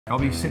I'll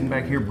be sitting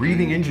back here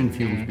breathing engine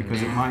fumes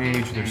because at my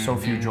age there's so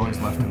few joys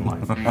left in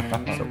life.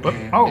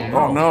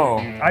 Oh no!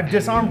 I've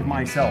disarmed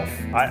myself.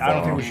 I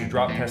don't think we should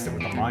drop test it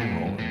with a mine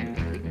roller.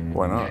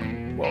 Why not?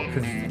 Well,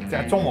 because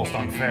that's almost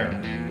unfair.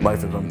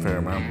 Life is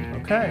unfair,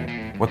 man.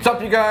 Okay. What's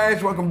up, you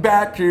guys? Welcome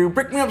back to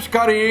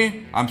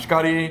Brickmeupscottie. I'm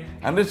Scottie,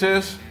 and this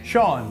is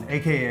Sean,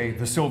 aka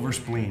the Silver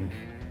Spleen.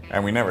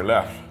 And we never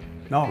left.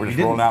 No, we're just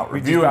rolling out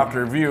review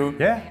after review.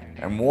 Yeah.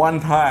 And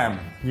one time.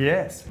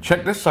 Yes.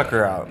 Check this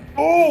sucker out.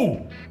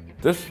 Oh!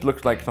 This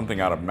looks like something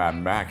out of Mad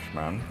Max,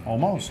 man.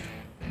 Almost.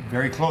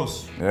 Very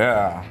close.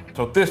 Yeah.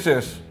 So this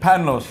is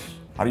Panlos.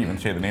 How do you even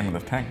say the name of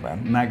this tank,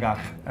 man? Magach.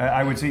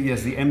 I would say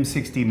yes, the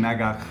M60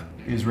 Magach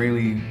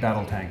Israeli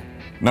battle tank.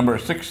 Number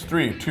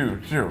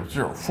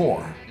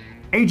 632004.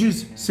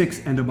 Ages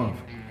 6 and above.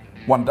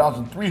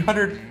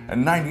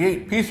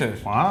 1,398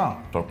 pieces.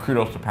 Wow. So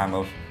kudos to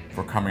Panlos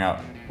for coming out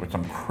with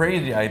some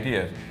crazy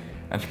ideas.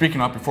 And speaking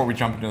of, before we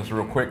jump into this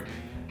real quick,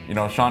 you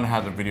know, Sean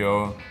has a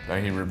video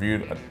that he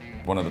reviewed.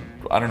 One of the,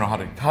 I don't know how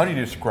do you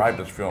describe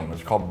this film?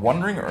 It's called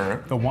Wandering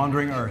Earth. The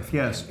Wandering Earth,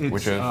 yes. It's,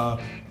 which is?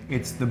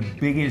 It's the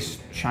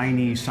biggest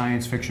Chinese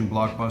science fiction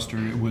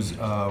blockbuster. It was,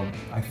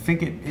 I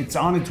think it's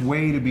on its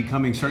way to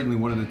becoming certainly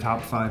one of the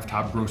top 5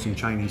 top grossing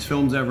Chinese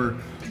films ever.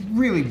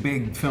 Really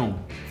big film.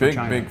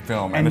 Big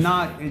film. And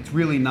it's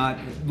really not,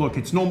 look,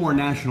 it's no more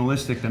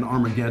nationalistic than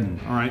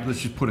Armageddon, all right? Let's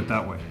just put it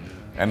that way.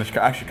 And it's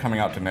actually coming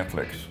out to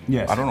Netflix.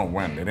 Yes. I don't know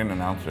when, they didn't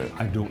announce it.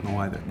 I don't know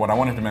either. What I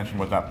wanted to mention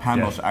was that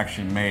Panlos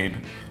actually made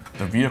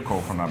the vehicle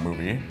from that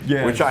movie,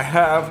 which I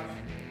have,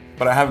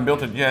 but I haven't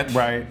built it yet.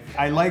 Right.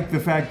 I like the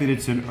fact that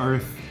it's an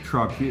Earth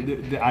truck.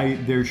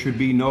 There should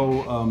be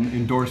no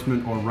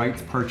endorsement or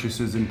rights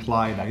purchases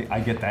implied. I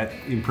get that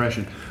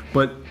impression.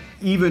 But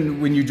even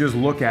when you just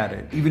look at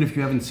it, even if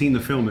you haven't seen the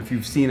film, if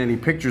you've seen any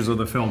pictures of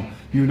the film,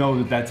 you know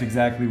that that's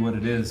exactly what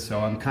it is. So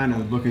I'm kind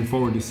of looking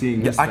forward to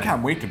seeing this. I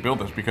can't wait to build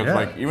this because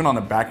like even on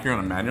the back here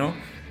on the manual,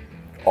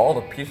 all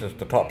the pieces,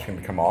 the top seem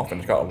to come off, and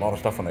it's got a lot of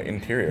stuff on the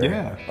interior.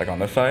 Yeah. Like on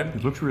this side.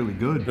 It looks really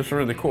good. This is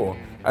really cool.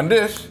 And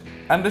this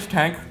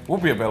tank will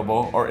be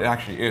available, or it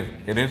actually is.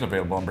 It is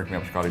available on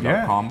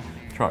brickmeupscottie.com.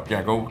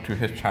 Yeah, go to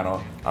his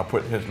channel. I'll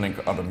put his link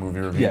on the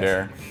movie review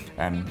there.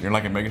 And you're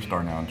like a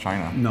megastar now in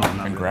China. No,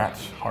 not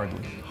Congrats. Really.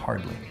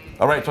 Hardly.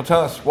 All right, so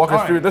tell us, walk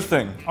us through this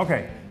thing.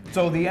 Okay.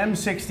 So the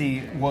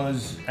M60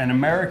 was an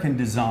American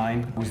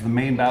design. It was the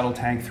main battle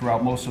tank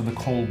throughout most of the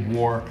Cold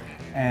War.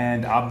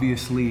 And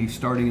obviously,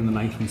 starting in the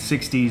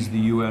 1960s, the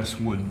US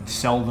would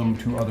sell them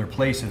to other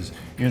places,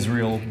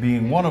 Israel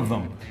being one of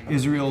them.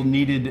 Israel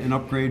needed an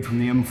upgrade from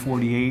the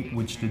M48,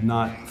 which did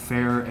not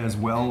fare as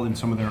well in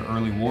some of their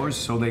early wars,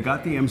 so they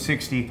got the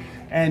M60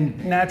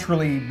 and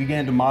naturally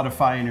began to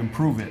modify and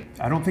improve it.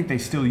 I don't think they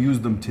still use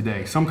them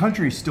today. Some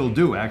countries still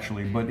do,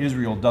 actually, but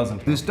Israel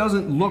doesn't. This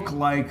doesn't look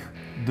like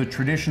the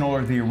traditional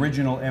or the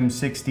original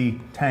M60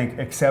 tank,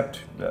 except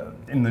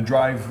in the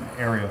drive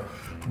area.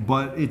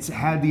 But it's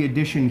had the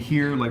addition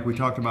here, like we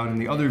talked about in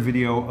the other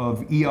video,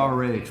 of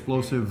ERA,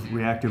 explosive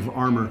reactive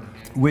armor,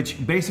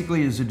 which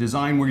basically is a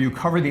design where you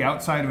cover the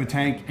outside of a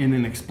tank in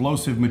an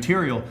explosive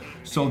material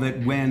so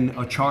that when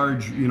a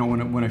charge, you know,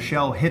 when a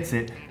shell hits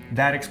it,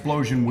 that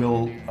explosion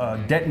will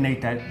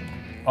detonate that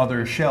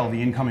other shell,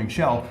 the incoming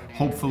shell,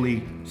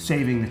 hopefully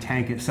saving the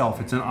tank itself.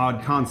 It's an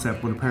odd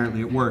concept, but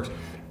apparently it works.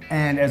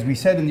 And as we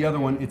said in the other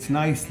one, it's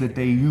nice that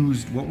they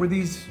used, what were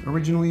these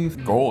originally?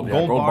 Gold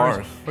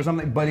bars or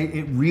something, but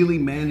it really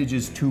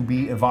manages to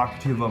be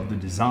evocative of the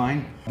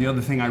design. The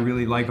other thing I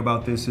really like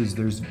about this is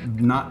there's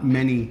not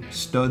many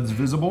studs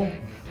visible.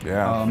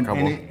 Yeah, a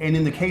couple. And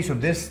in the case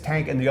of this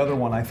tank and the other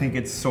one, I think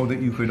it's so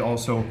that you could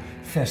also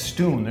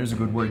festoon, there's a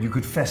good word, you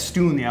could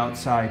festoon the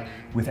outside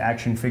with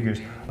action figures.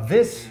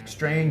 This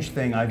strange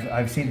thing,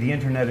 I've seen, the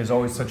internet is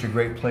always such a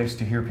great place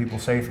to hear people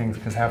say things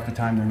because half the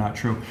time they're not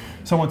true.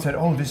 Someone said,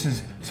 oh, this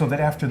is so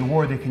that after the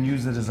war they can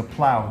use it as a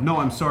plow. No,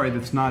 I'm sorry,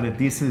 that's not it.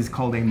 This is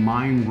called a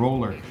mine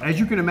roller. As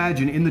you can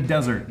imagine, in the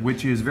desert,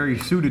 which is very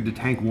suited to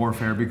tank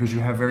warfare because you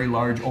have very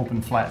large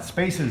open flat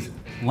spaces,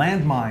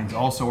 landmines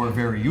also are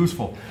very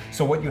useful.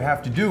 So what you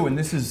have to do, and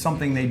this is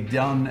something they'd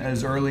done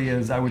as early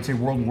as, I would say,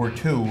 World War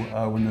II,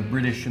 when the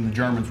British and the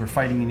Germans were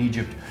fighting in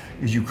Egypt,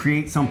 is you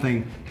create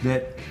something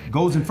that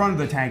goes in front of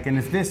the tank, and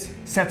if this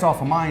sets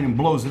off a mine and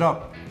blows it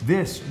up,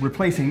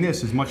 replacing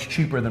this is much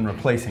cheaper than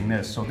replacing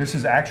this. So this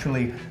is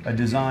actually a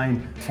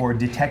design for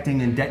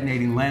detecting and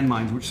detonating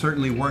landmines, which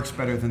certainly works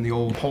better than the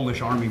old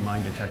Polish army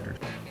mine detectors.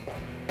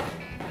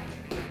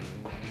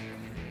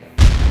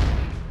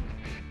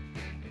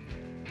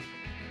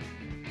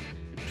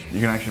 You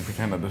can actually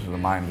pretend that this is a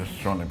mine, just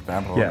showing an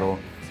example. Yeah. Go,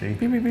 see?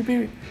 Beep, beep, beep,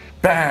 beep.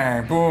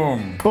 Bang,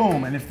 boom.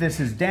 Boom, and if this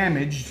is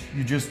damaged,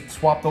 you just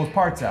swap those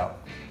parts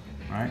out,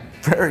 right?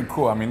 Very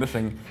cool. I mean, this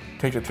thing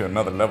takes it to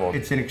another level.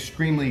 It's an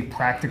extremely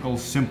practical,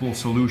 simple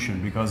solution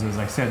because, as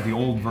I said, the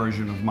old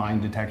version of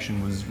mine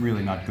detection was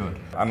really not good.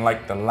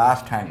 Unlike the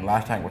last tank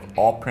was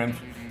all prints.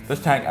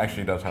 This tank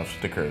actually does have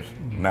stickers.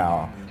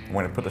 Now, I'm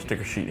going to put the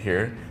sticker sheet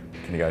here.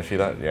 Can you guys see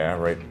that? Yeah,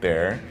 right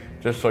there.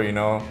 Just so you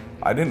know,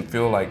 I didn't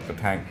feel like the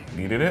tank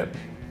needed it.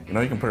 You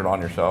know, you can put it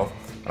on yourself.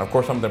 And of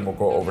course, some of them will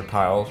go over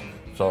tiles.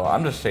 So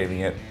I'm just saving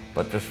it,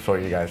 but just so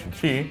you guys can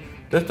see,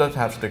 this does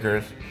have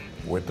stickers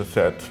with the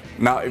set.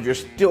 Now, if you're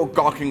still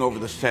gawking over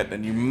the set,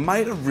 then you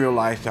might have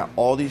realized that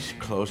all these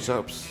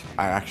close-ups,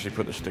 I actually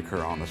put the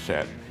sticker on the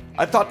set.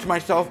 I thought to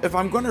myself, if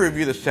I'm going to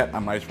review the set, I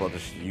might as well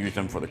just use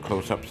them for the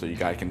close-ups so you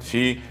guys can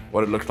see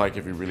what it looks like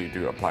if you really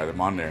do apply them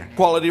on there.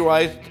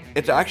 Quality-wise,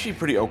 it's actually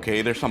pretty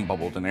okay. There's some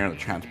bubbles in there in the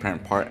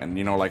transparent part, and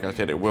you know, like I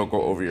said, it will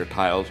go over your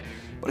tiles,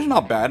 but it's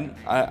not bad.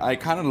 I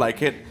kind of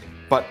like it,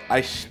 but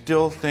I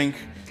still think,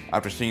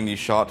 after seeing these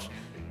shots,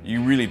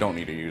 you really don't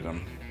need to use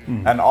them.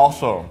 And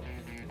also,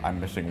 I'm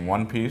missing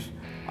one piece.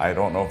 I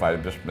don't know if I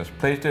just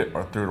misplaced it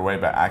or threw it away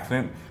by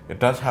accident. It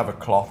does have a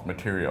cloth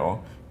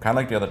material, kind of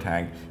like the other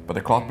tank, but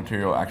the cloth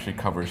material actually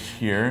covers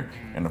here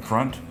in the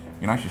front.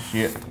 You can actually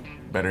see it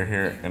better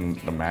here in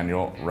the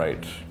manual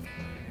right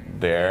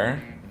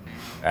there.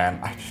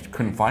 And I just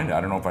couldn't find it.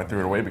 I don't know if I threw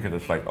it away because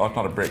it's like, oh, it's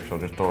not a brick, so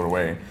just throw it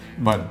away.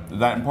 But is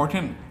that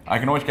important? I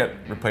can always get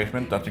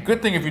replacement. That's a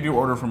good thing if you do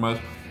order from us,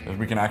 is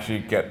we can actually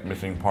get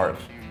missing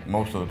parts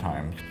most of the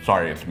time.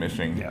 Sorry, it's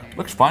missing. Yeah.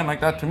 Looks fine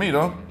like that to me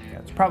though. Yeah,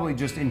 it's probably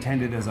just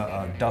intended as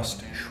a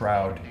dust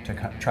shroud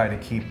to try to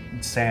keep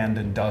sand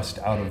and dust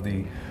out of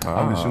the,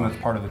 I would assume that's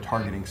part of the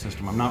targeting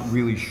system. I'm not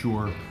really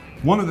sure.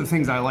 One of the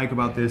things I like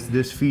about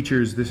this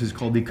features, this is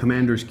called the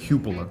commander's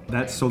cupola.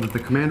 That's so that the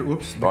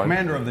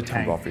commander of the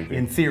tank,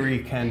 in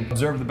theory, can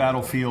observe the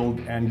battlefield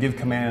and give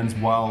commands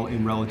while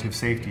in relative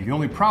safety. The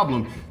only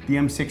problem, the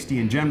M60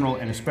 in general,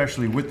 and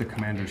especially with the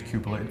commander's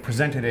cupola, it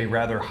presented a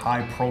rather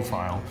high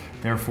profile,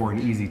 therefore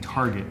an easy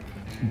target.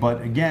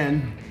 But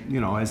again,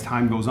 you know, as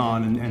time goes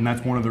on, and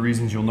that's one of the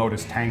reasons you'll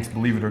notice tanks,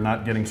 believe it or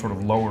not, getting sort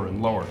of lower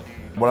and lower.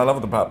 What I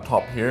love about the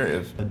top here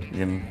is you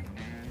can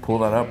pull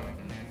that up.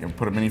 You can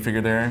put a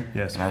minifigure there.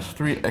 Yes. And it has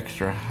 3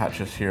 extra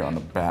hatches here on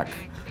the back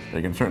that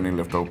you can certainly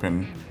lift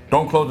open.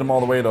 Don't close them all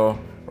the way though,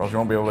 or else you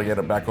won't be able to get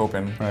it back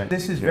open. Right.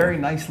 This is very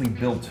nicely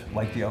built,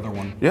 like the other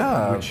one.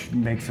 Yeah. Which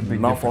makes a big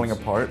difference. Not falling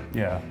apart.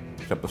 Yeah.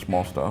 Except the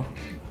small stuff.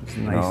 It's a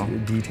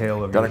nice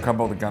detail of Got a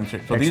couple of the guns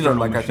here. So these are,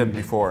 like I said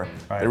before,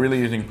 they're really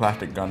using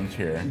plastic guns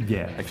here.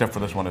 Yeah. Except for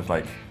this one is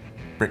like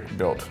brick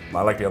built.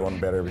 I like the other one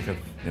better because,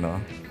 you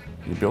know,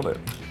 you build it.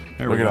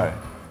 Look at that.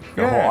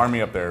 Got a whole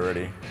army up there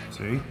already.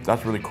 See?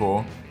 That's really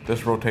cool.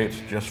 This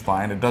rotates just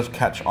fine. It does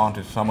catch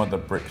onto some of the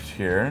bricks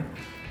here,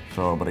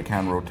 so, but it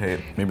can rotate.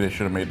 Maybe they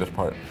should have made this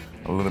part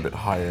a little bit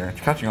higher. It's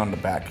catching on the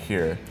back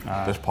here,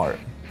 this part.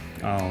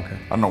 Oh, okay.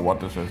 I don't know what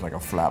this is, like a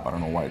flap. I don't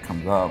know why it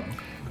comes up.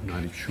 I'm not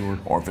even sure.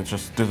 Or if it's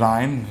just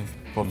designed, it's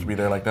supposed to be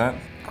there like that.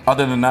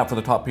 Other than that, for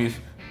the top piece,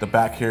 the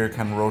back here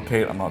can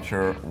rotate. I'm not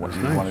sure what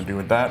you want to do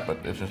with that, but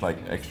it's just like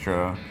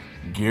extra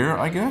gear,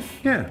 I guess.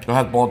 Yeah. So it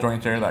has ball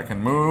joints there that can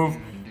move.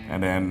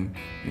 And then,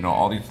 you know,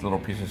 all these little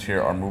pieces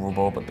here are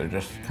movable, but they're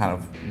just kind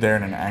of there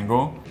in an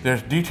angle.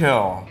 There's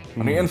detail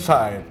on the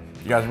inside.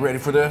 You guys ready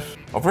for this?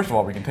 Oh, first of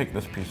all, we can take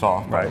this piece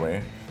off, by the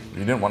way.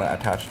 You didn't want to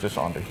attach this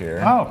onto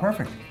here. Oh,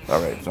 perfect.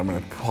 All right, so I'm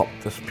gonna pop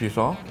this piece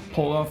off.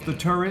 Pull off the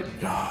turret.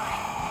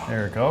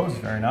 There it goes,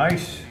 very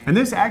nice. And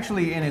this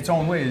actually, in its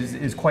own way,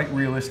 is quite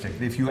realistic.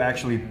 If you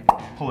actually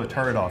pull a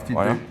turret off, you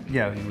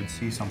would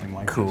see something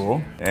like this.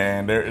 Cool.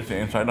 And there is the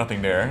inside,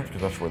 nothing there,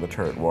 because that's where the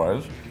turret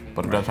was.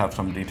 But it does have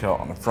some detail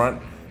on the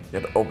front. You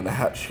have to open the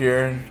hatch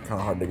here, kind of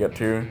hard to get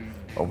to.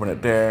 Open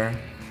it there.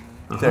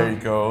 There you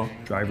go.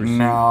 Driver's seat.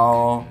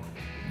 Now,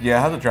 yeah,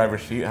 it has a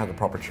driver's seat. It has a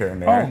proper chair in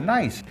there. Oh,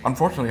 nice.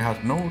 Unfortunately, it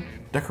has no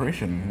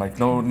decoration.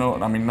 Like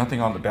I mean, nothing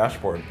on the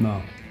dashboard.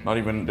 No. Not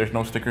even, there's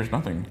no stickers,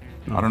 nothing.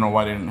 No. I don't know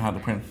why they didn't have the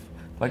prints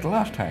like the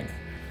last tank.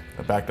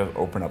 The back does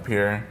open up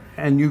here.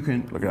 And you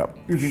can look it up.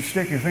 You can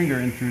stick your finger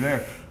in through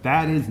there.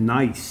 That is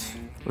nice.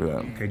 Look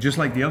at that. Okay, just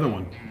like the other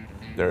one.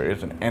 There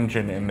is an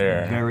engine in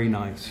there. Very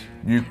nice.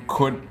 You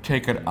could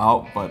take it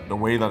out, but the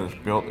way that it's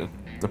built,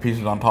 the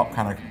pieces on top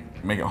kind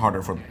of make it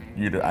harder for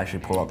you to actually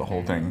pull out the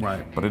whole thing.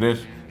 Right. But it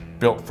is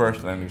built first,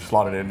 and then you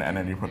slot it in, and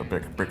then you put the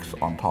bricks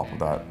on top of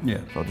that.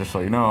 Yeah. So just so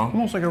you know.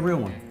 Almost like a real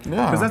one.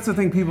 Yeah. Because that's the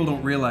thing people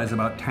don't realize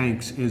about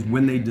tanks is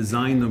when they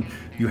design them,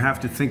 you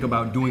have to think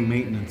about doing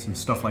maintenance and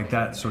stuff like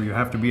that. So you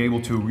have to be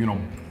able to, you know,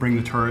 bring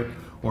the turret,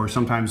 or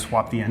sometimes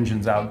swap the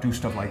engines out, do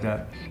stuff like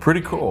that.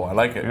 Pretty cool, I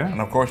like it. Yeah. And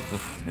of course,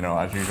 this, you know,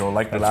 as usual,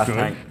 like the last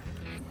tank,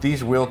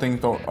 these wheel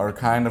things are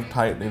kind of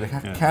tight. They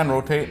can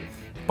rotate,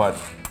 but,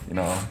 you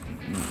know,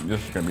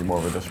 this is gonna be more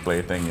of a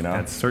display thing, you know?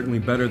 That's certainly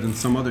better than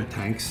some other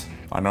tanks.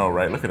 I know,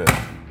 right? Look at it.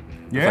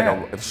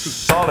 Yeah. It's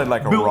solid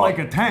like a rock. Built like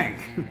a tank.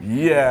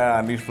 Yeah,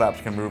 and these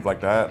flaps can move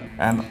like that.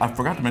 And I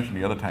forgot to mention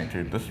the other tank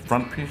too. This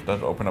front piece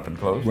does open up and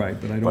close.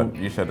 Right, but I don't.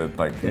 But you said it's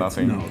like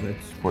nothing. No,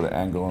 that's for the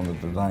angle and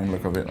the design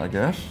look of it, I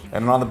guess.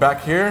 And on the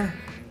back here,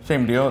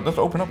 same deal. It does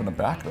open up in the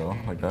back though,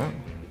 like that.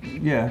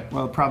 Yeah,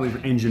 well, probably for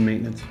engine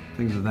maintenance,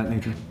 things of that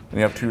nature. And you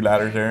have 2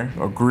 ladders there,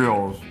 or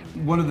grills.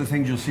 One of the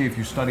things you'll see if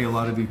you study a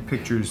lot of the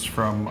pictures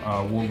from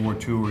World War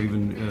II or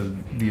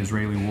even the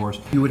Israeli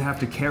wars, you would have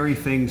to carry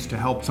things to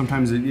help.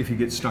 Sometimes if you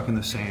get stuck in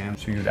the sand,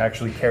 so you'd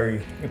actually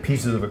carry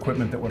pieces of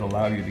equipment that would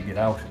allow you to get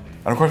out.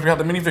 And of course we got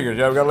the minifigures.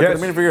 Yeah, we got to look at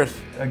the minifigures.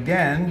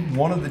 Again,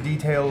 one of the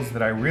details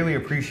that I really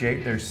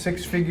appreciate, there's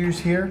 6 figures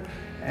here,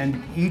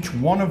 and each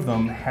one of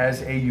them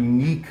has a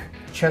unique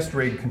chest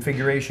rig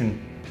configuration,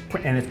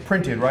 and it's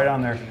printed right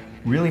on there.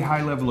 Really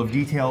high level of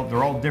detail.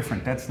 They're all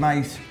different. That's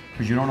nice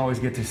because you don't always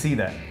get to see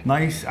that.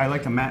 Nice. I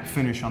like the matte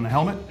finish on the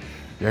helmet.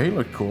 Yeah, he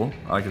looked cool.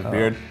 I like his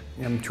beard.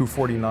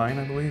 M249,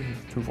 I believe.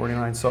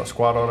 249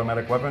 squad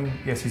automatic weapon.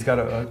 Yes, he's got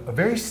a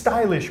very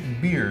stylish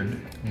beard.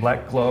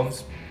 Black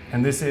gloves,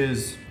 and this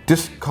is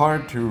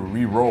Discard to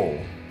re-roll.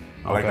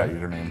 I like that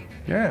username.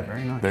 Yeah,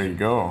 very nice. There you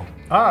go.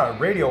 Ah,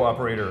 radio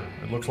operator,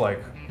 it looks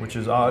like, which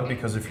is odd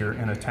because if you're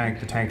in a tank,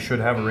 the tank should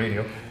have a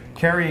radio.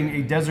 Carrying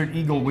a Desert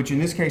Eagle, which in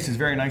this case is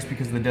very nice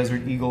because the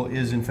Desert Eagle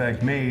is in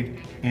fact made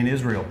in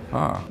Israel.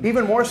 Ah.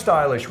 Even more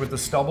stylish with the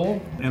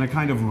stubble and a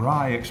kind of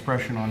wry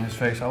expression on his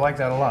face. I like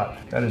that a lot.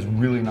 That is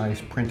really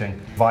nice printing.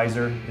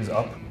 Visor is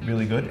up,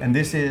 really good. And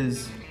this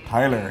is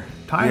Tyler.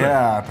 Tyler.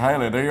 Yeah,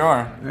 Tyler, there you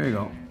are. There you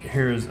go.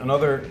 Here's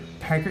another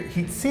tanker.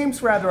 He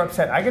seems rather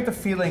upset. I get the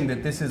feeling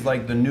that this is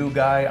like the new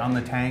guy on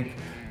the tank.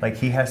 Like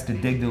he has to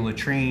dig the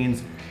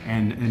latrines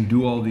and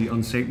do all the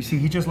unsafe. See,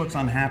 he just looks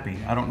unhappy.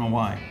 I don't know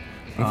why.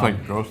 Looks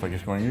like Ghost, like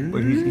he's going.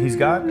 But he's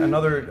got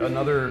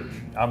another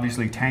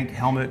obviously tank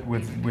helmet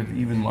with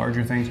even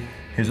larger things.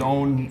 His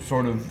own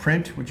sort of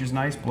print, which is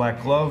nice,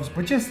 black gloves,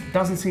 but just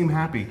doesn't seem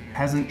happy.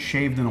 Hasn't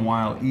shaved in a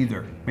while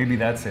either. Maybe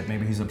that's it.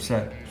 Maybe he's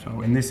upset.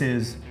 So, and this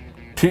is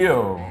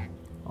Tio.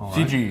 All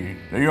CG. right.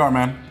 There you are,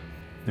 man.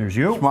 There's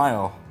you.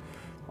 Smile.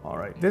 All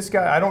right. This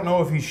guy, I don't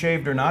know if he's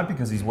shaved or not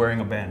because he's wearing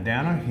a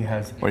bandana. He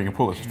has. Well, you can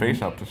pull his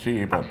face up to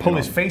see, but pull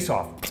his face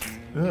off.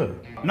 Ugh.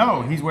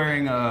 No, he's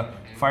wearing a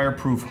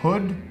fireproof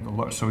hood,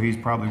 so he's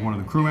probably one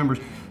of the crew members.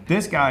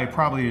 This guy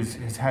probably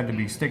has had to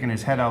be sticking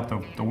his head out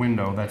the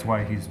window. That's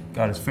why he's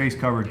got his face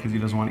covered, because he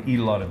doesn't want to eat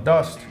a lot of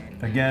dust.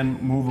 Again,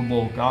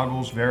 movable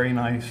goggles, very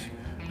nice.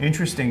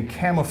 Interesting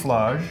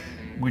camouflage,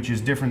 which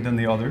is different than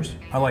the others.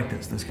 I like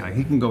this guy.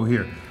 He can go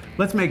here.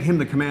 Let's make him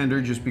the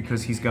commander just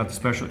because he's got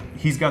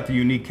the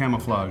unique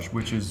camouflage,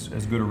 which is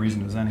as good a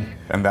reason as any.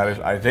 And that is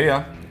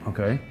Isaiah.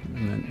 Okay.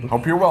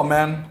 Hope you're well,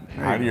 man.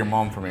 Hi to your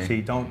mom for me.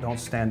 See, don't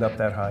stand up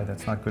that high.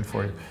 That's not good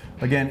for you.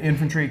 Again,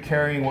 infantry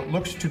carrying what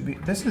looks to be,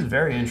 this is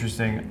very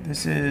interesting.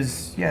 This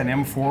is, yeah, an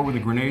M4 with a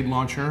grenade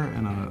launcher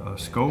and a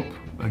scope.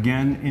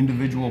 Again,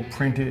 individual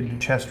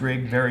printed chest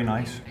rig, very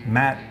nice.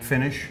 Matte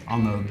finish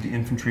on the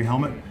infantry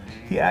helmet.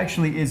 He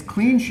actually is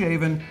clean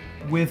shaven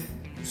with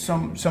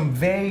some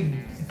vague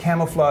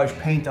camouflage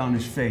paint on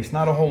his face.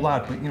 Not a whole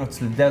lot, but you know, it's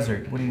the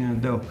desert. What are you gonna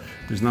do?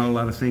 There's not a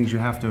lot of things you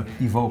have to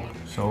evoke.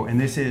 So, and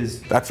this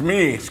is... That's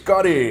me,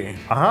 Scottie.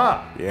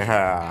 Aha!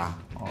 Yeah.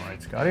 All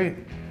right, Scottie.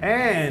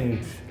 And,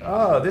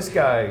 this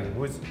guy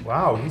was,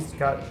 wow, he's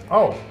got,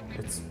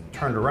 it's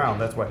turned around,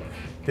 that's why.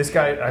 This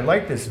guy, I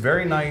like this,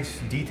 very nice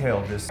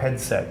detail, this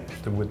headset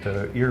with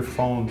the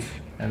earphones.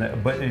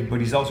 And but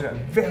he's also got a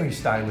very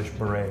stylish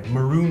beret,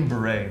 maroon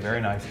beret, very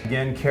nice.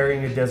 Again,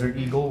 carrying a Desert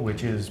Eagle,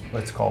 which is,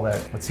 let's call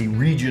that,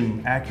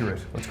 region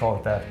accurate, let's call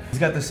it that. He's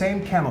got the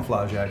same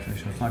camouflage actually,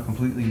 so it's not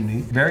completely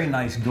unique. Very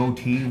nice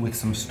goatee with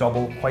some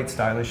stubble, quite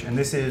stylish. And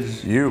this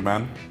is... You,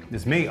 man.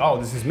 This is me,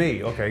 oh, this is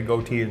me. Okay,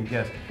 goatee, and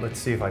yes. Let's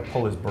see if I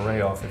pull his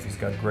beret off if he's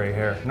got gray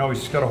hair. No, he's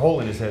just got a hole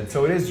in his head,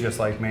 so it is just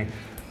like me.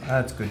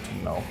 That's good to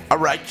know. All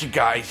right, you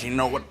guys, you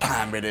know what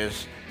time it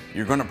is.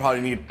 You're gonna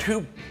probably need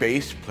 2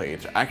 base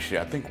plates. Actually,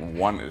 I think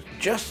 1 is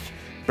just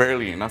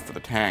barely enough for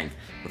the tank.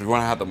 But if you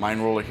wanna have the mine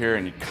roller here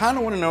and you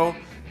kinda wanna know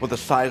what the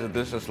size of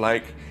this is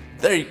like,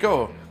 there you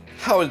go.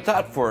 How is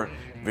that for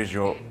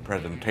visual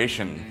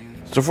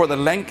presentation? So for the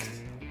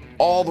length,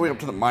 all the way up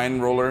to the mine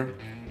roller,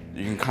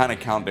 you can kinda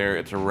count there,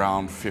 it's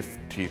around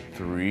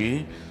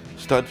 53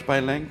 studs by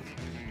length.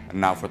 And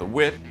now for the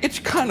width, it's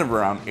kind of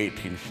around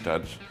 18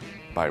 studs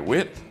by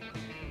width.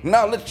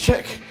 Now let's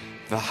check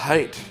the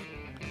height.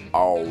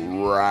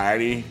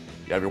 Alrighty,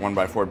 you have your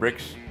 1x4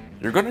 bricks.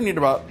 You're gonna need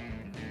about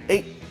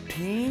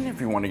 18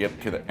 if you want to get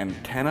to the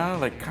antenna,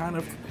 like kind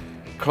of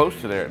close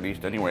to there at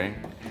least anyway.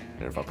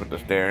 And if I put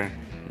this there,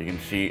 you can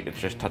see it's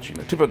just touching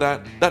the tip of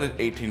that. That is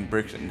 18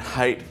 bricks in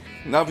height.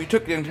 Now if you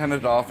took the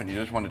antennas off and you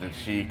just wanted to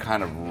see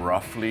kind of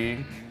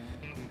roughly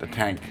the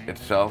tank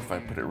itself, I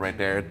put it right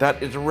there.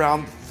 That is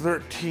around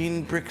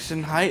 13 bricks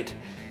in height.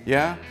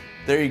 Yeah,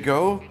 there you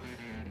go.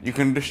 You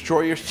can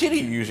destroy your city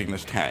using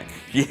this tank.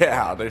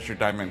 Yeah, there's your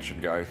dimension,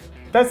 guys.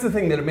 That's the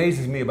thing that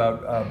amazes me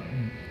about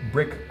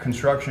brick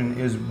construction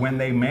is when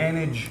they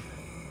manage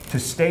to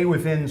stay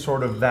within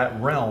sort of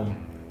that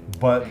realm,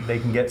 but they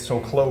can get so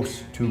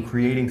close to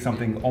creating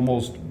something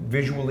almost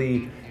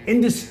visually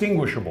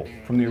indistinguishable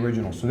from the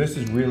original. So this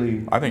is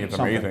really I think it's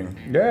something. amazing.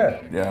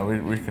 Yeah. Yeah,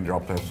 we can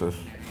drop this.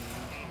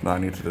 No, I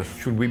need to just...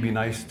 Should we be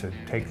nice to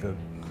take the...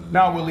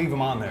 No, we'll leave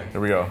them on there.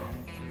 Here we go.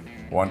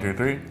 1, 2,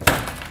 3.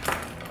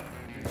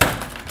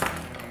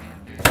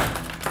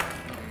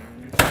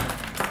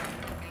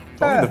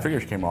 The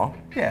figures came off.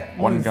 Yeah,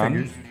 one gun.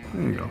 Figures.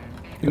 There you go.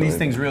 And these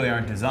things really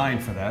aren't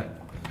designed for that.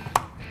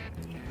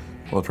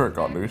 Well, the turret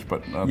got loose,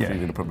 but that's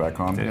easy to put back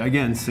on.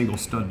 Again, single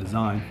stud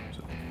design.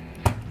 So.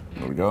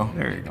 There we go.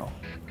 There you go.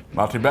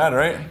 Not too bad,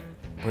 right?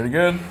 Pretty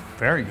good.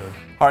 Very good.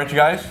 All right, you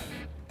guys.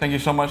 Thank you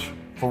so much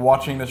for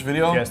watching this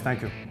video. Yes,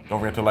 thank you. Don't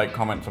forget to like,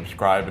 comment,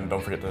 subscribe, and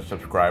don't forget to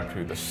subscribe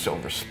to the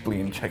Silver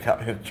Spleen. Check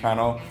out his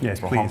channel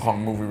Yes, for please. Hong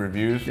Kong movie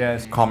reviews.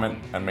 Yes. Comment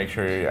and make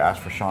sure you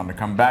ask for Sean to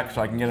come back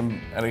so I can get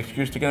him an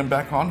excuse to get him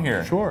back on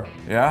here. Sure.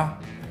 Yeah?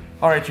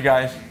 All right, you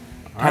guys.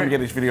 Time to get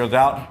these videos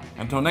out.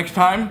 Until next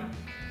time,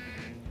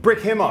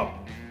 brick him up.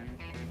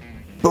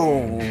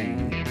 boom.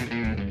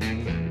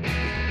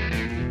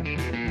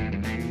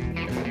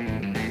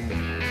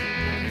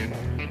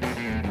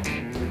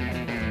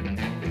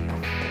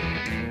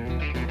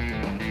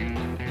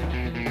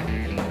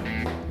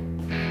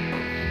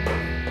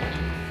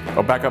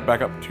 Oh, back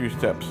up 2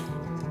 steps.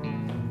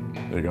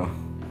 There you go.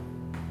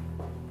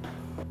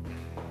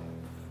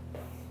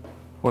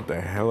 What the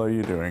hell are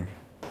you doing?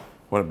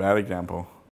 What a bad example.